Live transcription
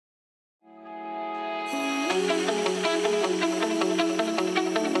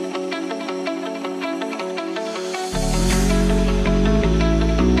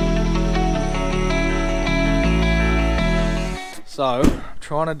So, I'm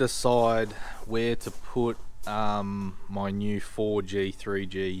trying to decide where to put my new 4G,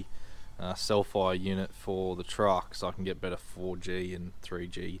 3G Cel-Fi unit for the truck, so I can get better 4G and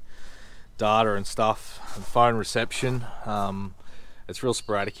 3G data and stuff, and phone reception. It's real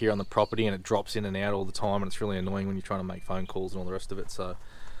sporadic here on the property, and it drops in and out all the time, and it's really annoying when you're trying to make phone calls and all the rest of it. So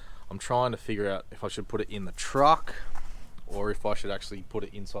I'm trying to figure out if I should put it in the truck or if I should actually put it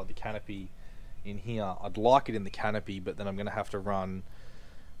inside the canopy in here. I'd like it in the canopy, but then I'm going to have to run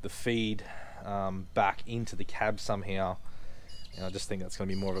the feed back into the cab somehow, and I just think that's going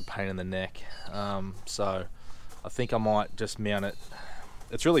to be more of a pain in the neck. So I think I might just mount it.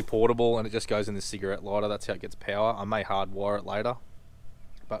 It's really portable, and it just goes in the cigarette lighter. That's how it gets power. I may hardwire it later,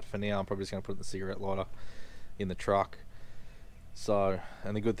 but for now I'm probably just going to put it in the cigarette lighter in the truck. So,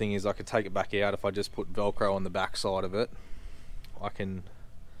 and the good thing is I could take it back out. If I just put Velcro on the back side of it, I can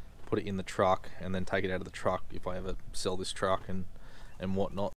put it in the truck and then take it out of the truck if I ever sell this truck and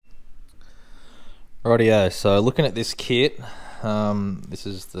whatnot. Rightio, so looking at this kit, this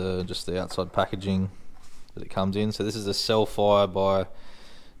is just the outside packaging that it comes in. So this is a Cel-Fi by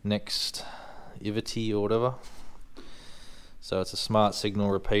Next Ivity or whatever. So it's a smart signal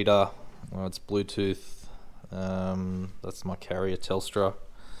repeater. It's Bluetooth. That's my carrier, Telstra.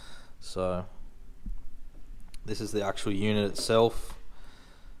 So this is the actual unit itself.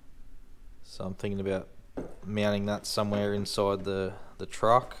 So I'm thinking about mounting that somewhere inside the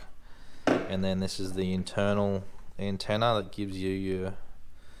truck, and then this is the internal antenna that gives you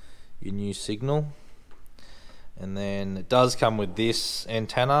your new signal. And then it does come with this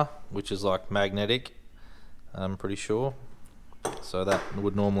antenna, which is like magnetic, I'm pretty sure. So that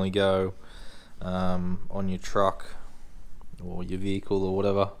would normally go on your truck or your vehicle or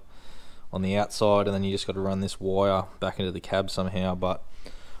whatever on the outside, and then you just got to run this wire back into the cab somehow. But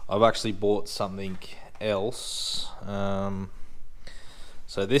I've actually bought something else.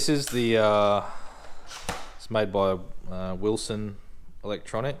 So this is it's made by Wilson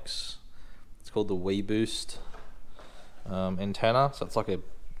Electronics. It's called the WeBoost Antenna. So it's like a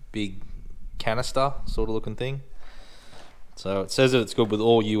big canister sort of looking thing. So it says that it's good with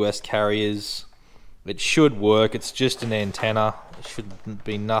all US carriers. It should work. It's just an antenna. It shouldn't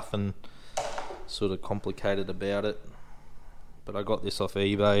be nothing sort of complicated about it. But I got this off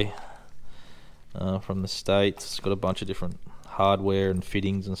eBay from the States. It's got a bunch of different hardware and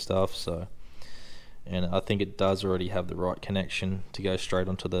fittings and stuff. So, and I think it does already have the right connection to go straight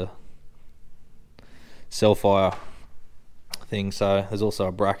onto the Cel-Fi thing. So there's also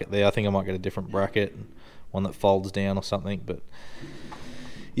a bracket there. I think I might get a different bracket, one that folds down or something. But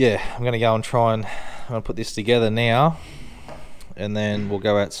yeah, I'm going to go and I'm going to put this together now, and then we'll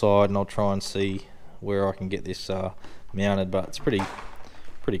go outside and I'll try and see where I can get this mounted. But it's pretty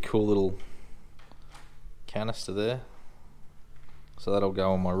cool little canister there. So that'll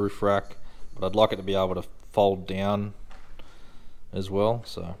go on my roof rack, but I'd like it to be able to fold down as well.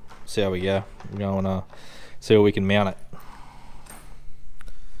 So see how we go. We're going to see where we can mount it.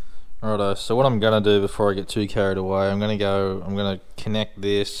 Righto, so what I'm going to do before I get too carried away, I'm going to connect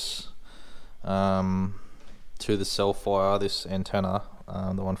this to the Cel-Fi, this antenna,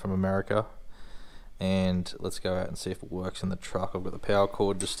 the one from America, and let's go out and see if it works in the truck. I've got the power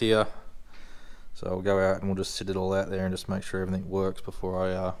cord just here, so I'll go out and we'll just sit it all out there and just make sure everything works before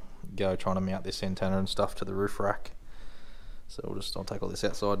I go trying to mount this antenna and stuff to the roof rack. So I'll take all this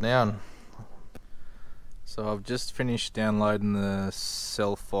outside now. So I've just finished downloading the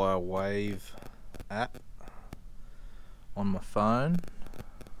Cel-Fi Wave app on my phone.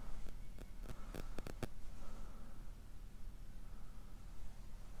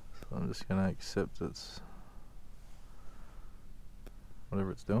 So I'm just going to accept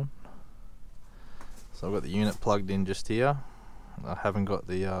whatever it's doing. So I've got the unit plugged in just here. I haven't got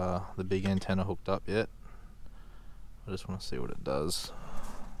the big antenna hooked up yet. I just want to see what it does.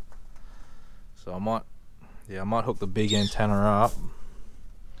 So I might hook the big antenna up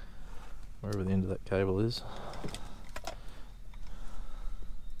wherever the end of that cable is.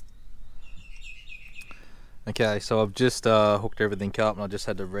 Okay, so I've just hooked everything up, and I just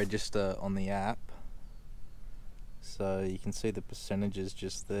had to register on the app. So you can see the percentages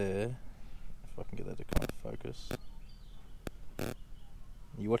just there. If I can get that to kind of focus.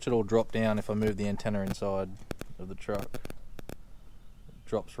 You watch it all drop down if I move the antenna inside of the truck. It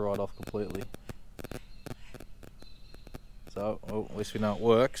drops right off completely. So, well, at least we know it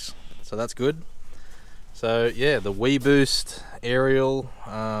works. So that's good. So yeah, the WeBoost aerial,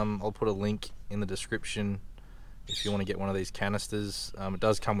 I'll put a link in the description if you want to get one of these canisters. It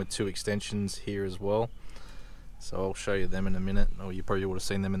does come with 2 extensions here as well. So I'll show you them in a minute, or you probably would have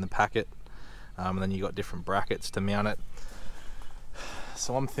seen them in the packet. And then you got different brackets to mount it.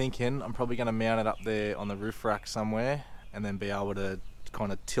 So I'm thinking I'm probably going to mount it up there on the roof rack somewhere, and then be able to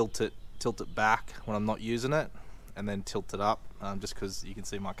kind of tilt it back when I'm not using it, and then tilt it up, just because you can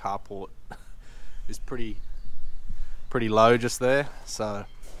see my carport is pretty low just there. So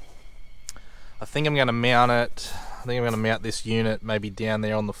I think I'm going to mount it. I think I'm going to mount this unit maybe down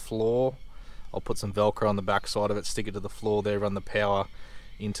there on the floor. I'll put some Velcro on the back side of it, stick it to the floor there, run the power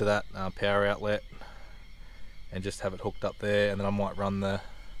into that power outlet, and just have it hooked up there. And then I might run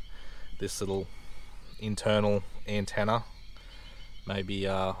this little internal antenna maybe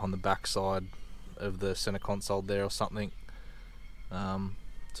on the back side of the center console there or something,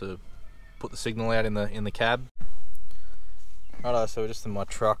 to put the signal out in the cab. Righto, so we're just in my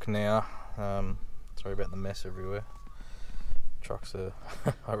truck now. Sorry about the mess everywhere. Trucks are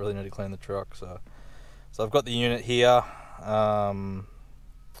I really need to clean the truck. So I've got the unit here.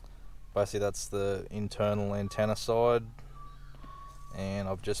 Basically that's the internal antenna side, and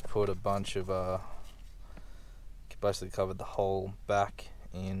I've just put a bunch of basically covered the whole back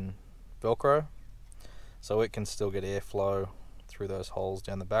in Velcro, so it can still get airflow through those holes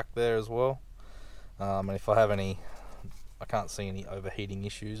down the back there as well. And if I have any, I can't see any overheating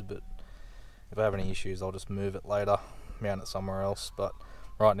issues, but if I have any issues I'll just move it later, mount it somewhere else. But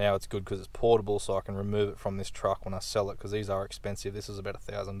right now it's good because it's portable, so I can remove it from this truck when I sell it, because these are expensive. This is about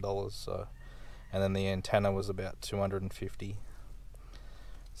 $1,000, so, and then the antenna was about $250.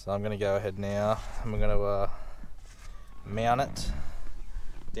 So I'm going to go ahead now and we're going to mount it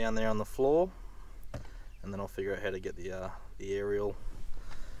down there on the floor, and then I'll figure out how to get the aerial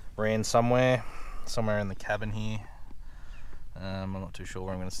ran somewhere in the cabin here. I'm not too sure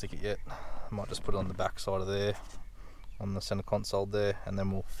where I'm going to stick it yet. I might just put it on the back side of there, on the center console there, and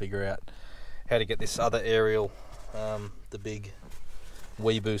then we'll figure out how to get this other aerial, the big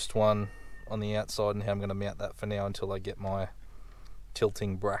WeBoost one, on the outside, and how I'm going to mount that for now until I get my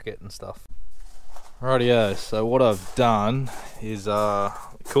tilting bracket and stuff. Rightio, so what I've done is, the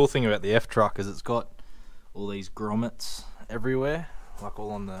cool thing about the F-Truck is it's got all these grommets everywhere, like all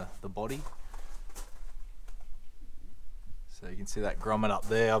on the body. So you can see that grommet up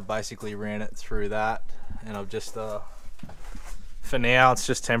there. I've basically ran it through that, and I've just, for now it's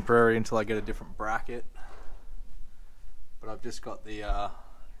just temporary until I get a different bracket. But I've just got the,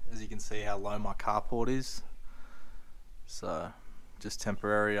 as you can see how low my carport is. So just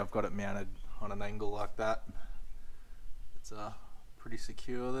temporary, I've got it mounted on an angle like that. It's pretty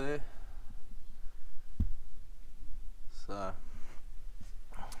secure there. So,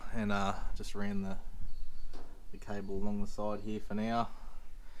 and just ran the cable along the side here for now.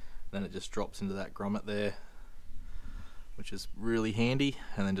 Then it just drops into that grommet there, which is really handy,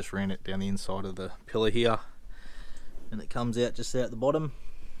 and then just ran it down the inside of the pillar here, and it comes out just out the bottom.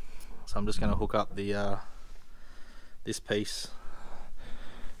 So I'm just going to hook up the this piece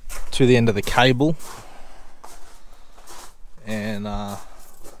to the end of the cable and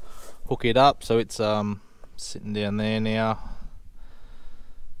hook it up. So it's sitting down there now.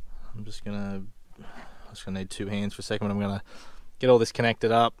 I'm just gonna need two hands for a second, but I'm gonna get all this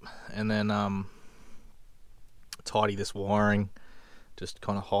connected up, and then tidy this wiring, just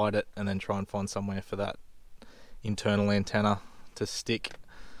kind of hide it, and then try and find somewhere for that internal antenna to stick.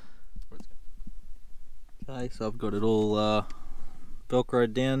 Okay, so I've got it all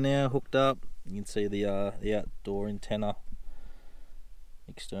velcroed down now, hooked up. You can see the outdoor antenna,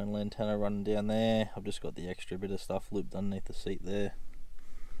 external antenna running down there. I've just got the extra bit of stuff looped underneath the seat there.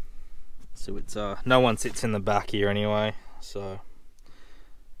 So it's no one sits in the back here anyway, so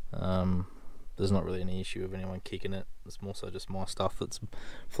there's not really any issue of anyone kicking it. It's more so just my stuff that's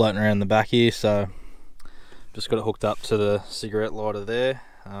floating around the back here. So just got it hooked up to the cigarette lighter there.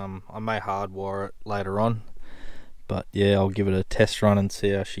 I may hardwire it later on, but yeah, I'll give it a test run and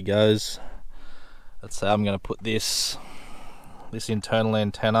see how she goes. Let's say I'm going to put this internal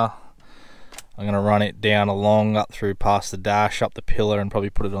antenna, I'm going to run it down along, up through past the dash, up the pillar, and probably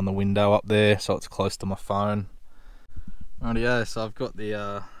put it on the window up there so it's close to my phone. Rightio, so I've got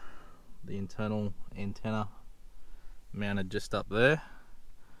the internal antenna mounted just up there.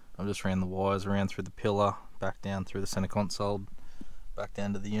 I've just ran the wires around through the pillar, back down through the center console, back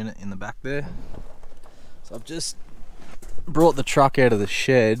down to the unit in the back there. So I've just brought the truck out of the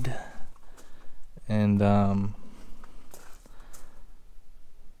shed, and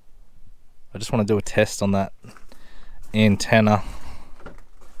I just want to do a test on that antenna.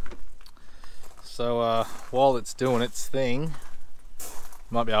 So while it's doing its thing, you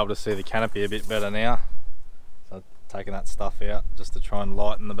might be able to see the canopy a bit better now. So I've taken that stuff out just to try and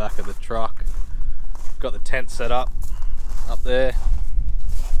lighten the back of the truck. Got the tent set up there.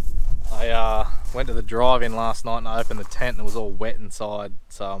 I went to the drive-in last night and I opened the tent and it was all wet inside,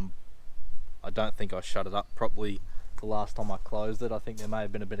 so I don't think I shut it up properly the last time I closed it. I think there may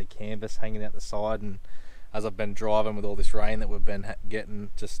have been a bit of canvas hanging out the side, and as I've been driving with all this rain that we've been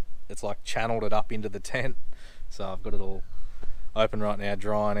getting, it's like channeled it up into the tent. So I've got it all open right now,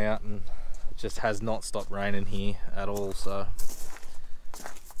 drying out, and it just has not stopped raining here at all. So,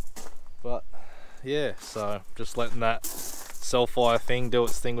 but yeah, so just letting that Cel-Fi thing do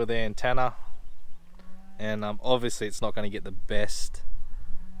its thing with the antenna, and obviously it's not going to get the best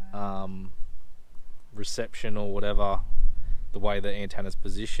reception or whatever the way the antenna's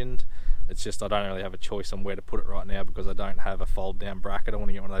positioned. It's just I don't really have a choice on where to put it right now because I don't have a fold down bracket. I want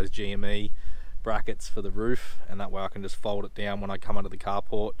to get one of those GME brackets for the roof, and that way I can just fold it down when I come under the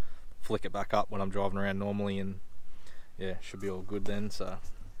carport, flick it back up when I'm driving around normally, and yeah, should be all good then. So,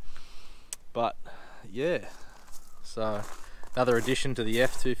 but yeah, so another addition to the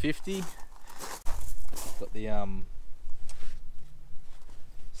F250. Got the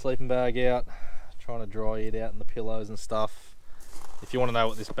sleeping bag out, trying to dry it out in the pillows and stuff. If you want to know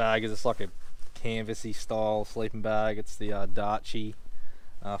what this bag is, it's like a canvasy style sleeping bag. It's the Darchi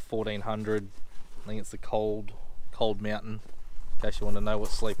 1400. I think it's the Cold Mountain, in case you want to know what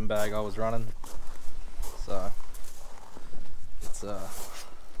sleeping bag I was running. So it's a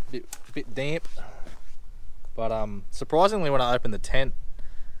bit damp, but surprisingly when I opened the tent,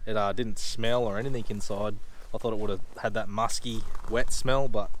 it didn't smell or anything inside. I thought it would have had that musky wet smell,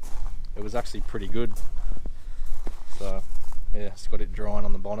 but it was actually pretty good. So yeah, it's got it drying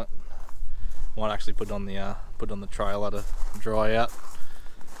on the bonnet. Might actually put it on the trailer to dry out.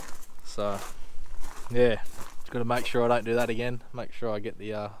 So yeah, got to make sure I don't do that again. Make sure I get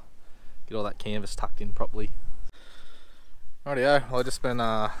all that canvas tucked in properly. Rightio, well, I've just been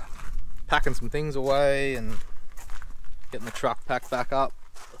packing some things away and getting the truck packed back up.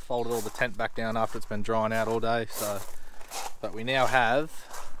 Folded all the tent back down after it's been drying out all day. So, but we now have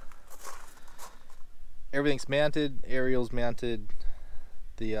everything's mounted, aerial's mounted,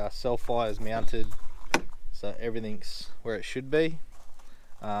 the Cel-Fi is mounted, so everything's where it should be.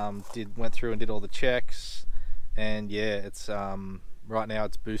 Went through and did all the checks, and yeah, it's right now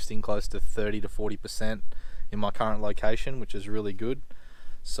it's boosting close to 30 to 40% in my current location, which is really good.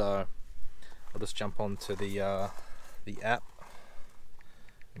 So I'll just jump onto the app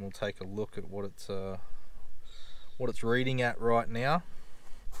and we'll take a look at what it's reading at right now.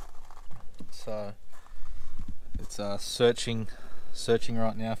 So it's searching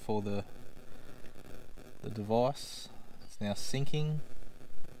right now for the device. It's now syncing.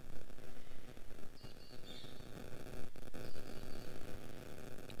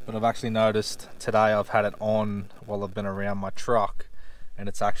 But I've actually noticed today I've had it on while I've been around my truck, and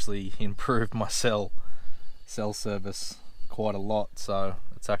it's actually improved my cell service quite a lot. So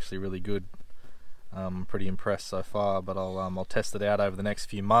it's actually really good. I'm pretty impressed so far, but I'll test it out over the next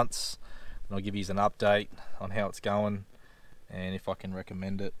few months, and I'll give you an update on how it's going and if I can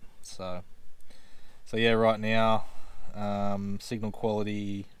recommend it. So yeah, right now signal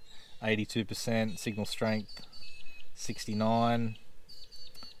quality 82%, signal strength 69.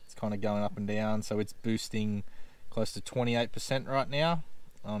 It's kind of going up and down, so it's boosting close to 28% right now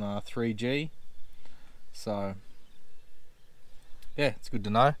on 3G. So yeah, it's good to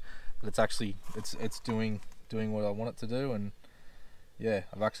know, but it's actually it's doing what I want it to do. And yeah,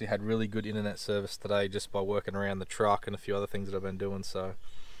 I've actually had really good internet service today just by working around the truck and a few other things that I've been doing. So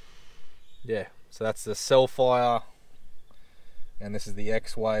yeah, so that's the Cel-Fi, and this is the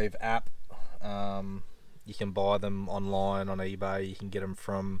X-Wave app. You can buy them online on eBay. You can get them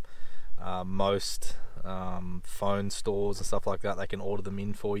from most phone stores and stuff like that. They can order them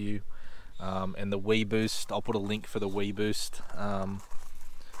in for you. And the WeBoost, I'll put a link for the WeBoost,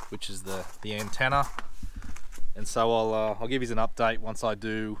 which is the antenna. And so I'll give you an update once I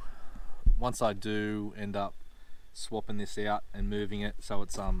do end up swapping this out and moving it so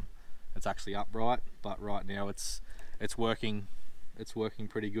it's actually upright. But right now it's working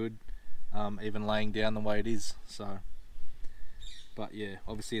pretty good, even laying down the way it is. So, but yeah,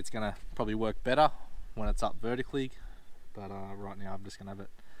 obviously it's gonna probably work better when it's up vertically, but right now I'm just gonna have it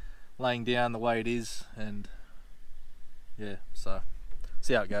laying down the way it is, and yeah, so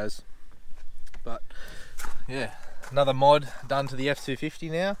see how it goes. But yeah, another mod done to the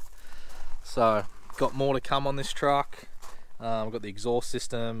F250 now. So got more to come on this truck. I've got the exhaust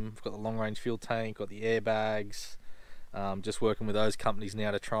system, I've got the long range fuel tank, got the airbags. Just working with those companies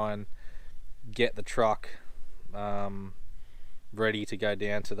now to try and get the truck ready to go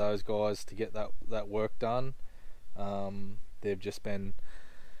down to those guys to get that work done. They've just been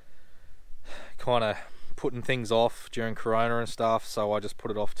kind of putting things off during Corona and stuff, so I just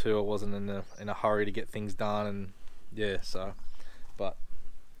put it off too. I wasn't in a hurry to get things done, and yeah, so but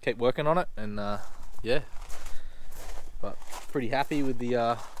keep working on it, and yeah, but pretty happy with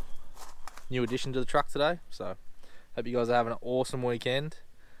the new addition to the truck today. So hope you guys are having an awesome weekend,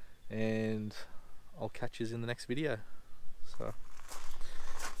 and I'll catch you in the next video. So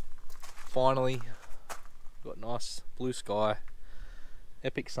finally got nice blue sky,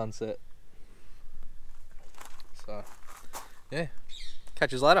 epic sunset. So yeah,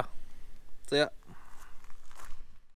 catch you later. See ya.